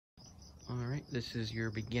Alright, this is your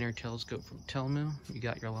beginner telescope from TELMU. You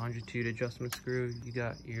got your longitude adjustment screw, you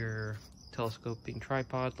got your telescoping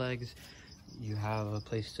tripod legs, you have a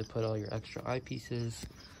place to put all your extra eyepieces.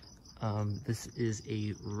 This is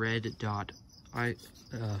a red dot eye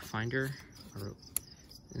finder,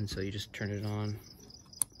 and so you just turn it on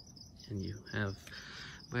and you have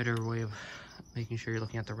a better way of making sure you're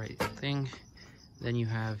looking at the right thing. Then you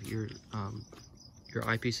have your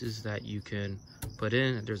eyepieces that you can put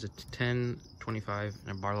in. There's a 10, 25,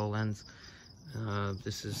 and a Barlow lens.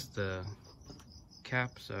 This is the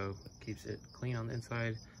cap, so it keeps it clean on the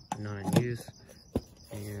inside and not in use.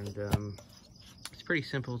 And it's pretty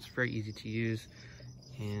simple, it's very easy to use.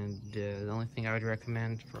 And the only thing I would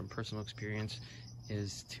recommend from personal experience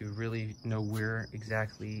is to really know where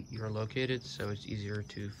exactly you're located, so it's easier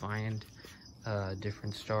to find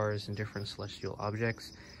different stars and different celestial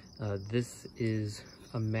objects. This is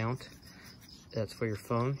a mount that's for your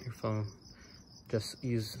phone. Your phone just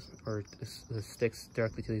sticks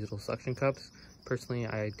directly to these little suction cups. Personally,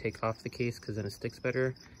 I take off the case because then it sticks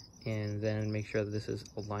better, and then make sure that this is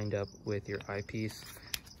lined up with your eyepiece.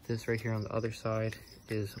 This right here on the other side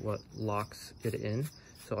is what locks it in.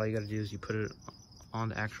 So all you got to do is you put it on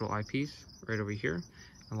the actual eyepiece right over here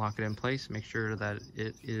and lock it in place. Make sure that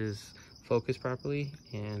it is focused properly,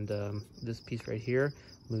 and this piece right here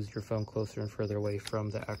moves your phone closer and further away from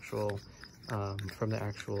the actual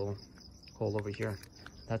hole over here.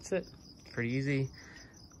 That's it. Pretty easy.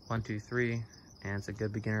 1, 2, 3, and it's a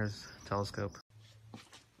good beginner's telescope.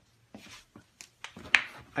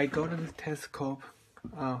 I got this telescope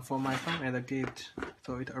for my son as a gift,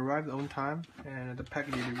 so it arrived on time, and the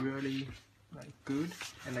package is really good,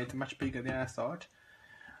 and it's much bigger than I thought.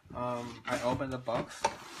 I opened the box.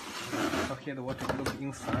 So here's what it looks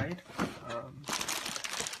inside.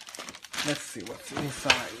 Let's see what's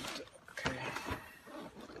inside. Okay.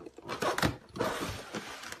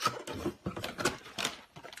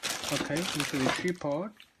 Okay, this is a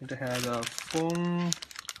tripod. It has a phone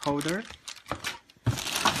holder.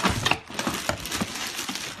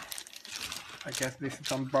 I guess this is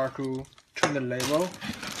some bar to turn the label.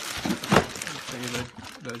 This is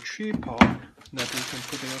the tripod that you can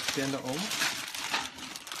put in a stand-on.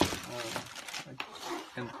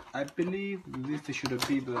 And I believe this should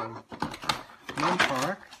be the main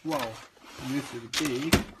part. Wow, this is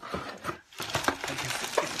big. I guess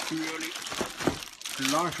it's really a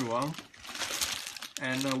large one.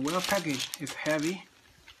 And well packaged, is heavy.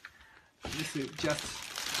 This is just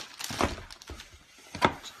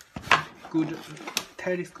good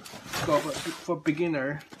telescope for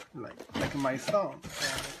beginner like my son,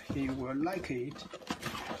 and he will like it.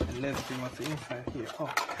 And let's see what's inside here.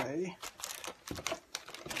 Okay,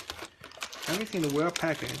 everything is well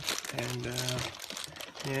packaged, and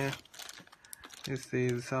yeah, this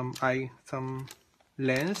is some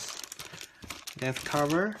lens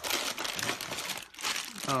cover,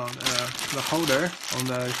 the holder on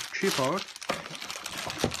the tripod,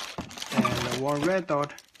 and one red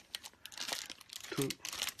dot.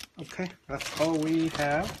 Okay, that's all we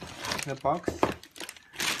have in the box.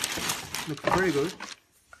 Looks pretty good.